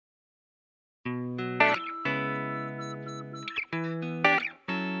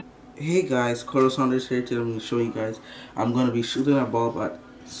Hey guys, Coral Saunders here. Today I'm going to show you guys. I'm going to be shooting a bulb at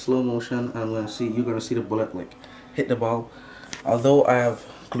slow motion. And you're going to see the bullet like hit the bulb. Although I have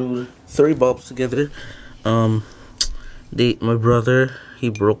glued 3 bulbs together, my brother, he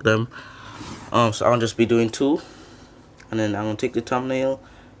broke them. So I'll just be doing 2, and then I'm gonna take the thumbnail,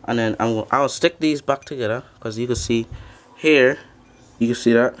 and then I'll stick these back together because you can see here, you can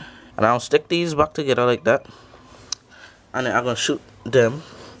see that, and I'll stick these back together like that, and then I'm gonna shoot them.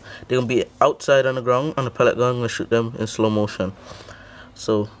 They're gonna be outside on the ground on the pellet gun. I'm gonna shoot them in slow motion.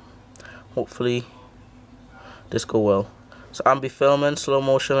 So hopefully this go well. So I'll be filming slow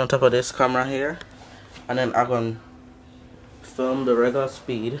motion on top of this camera here, and then I'm gonna film the regular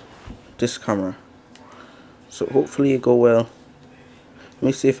speed this camera. So hopefully it go well. Let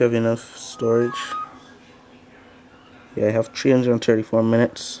me see if I have enough storage. Yeah, I have 334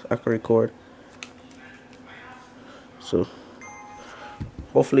 minutes I can record. So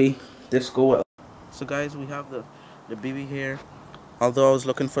hopefully this go well. So guys, we have the BB here. Although I was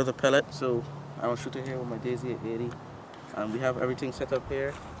looking for the pellet, so I'm shooting here with my Daisy 880, and we have everything set up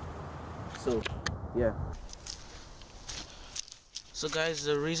here. So yeah. So guys,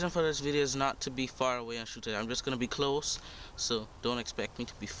 the reason for this video is not to be far away and shoot it. I'm just gonna be close, so don't expect me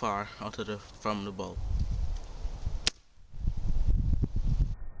to be far out of from the bulb.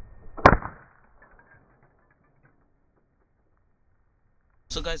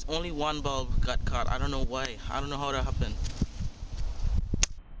 So guys, only one bulb got caught. I don't know why. I don't know how that happened.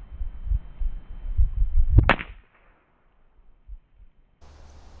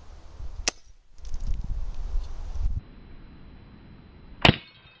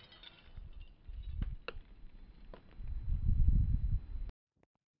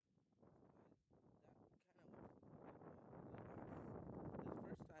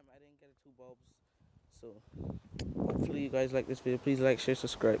 I didn't get 2 bulbs, so hopefully you guys like this video. Please like, share,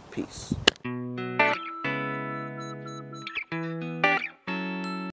 subscribe. Peace.